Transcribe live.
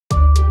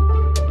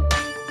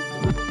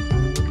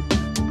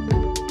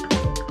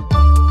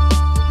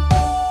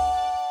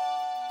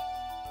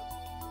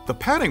The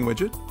padding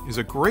widget is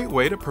a great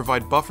way to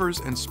provide buffers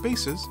and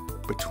spaces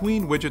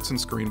between widgets and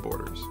screen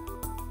borders.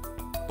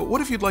 But what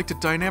if you'd like to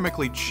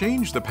dynamically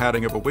change the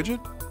padding of a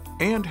widget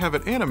and have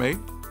it animate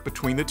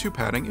between the two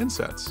padding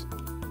insets?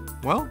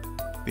 Well,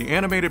 the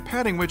animated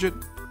padding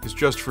widget is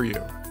just for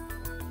you.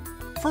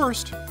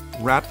 First,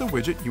 wrap the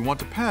widget you want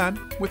to pad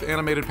with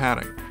animated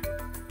padding.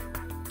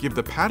 Give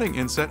the padding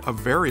inset a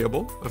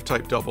variable of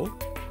type double,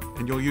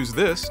 and you'll use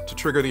this to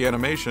trigger the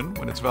animation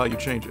when its value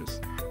changes.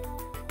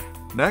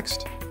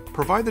 Next,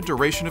 provide the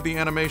duration of the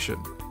animation,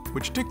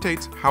 which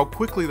dictates how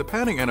quickly the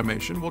padding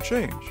animation will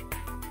change.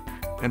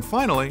 And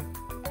finally,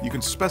 you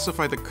can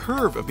specify the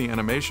curve of the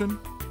animation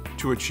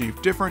to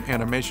achieve different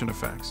animation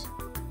effects.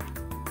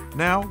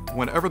 Now,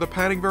 whenever the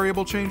padding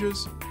variable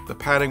changes, the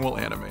padding will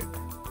animate.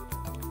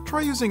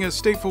 Try using a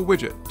stateful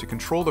widget to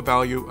control the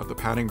value of the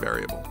padding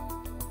variable.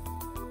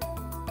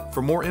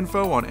 For more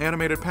info on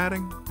animated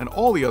padding and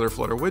all the other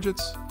Flutter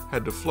widgets,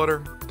 head to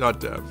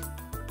flutter.dev.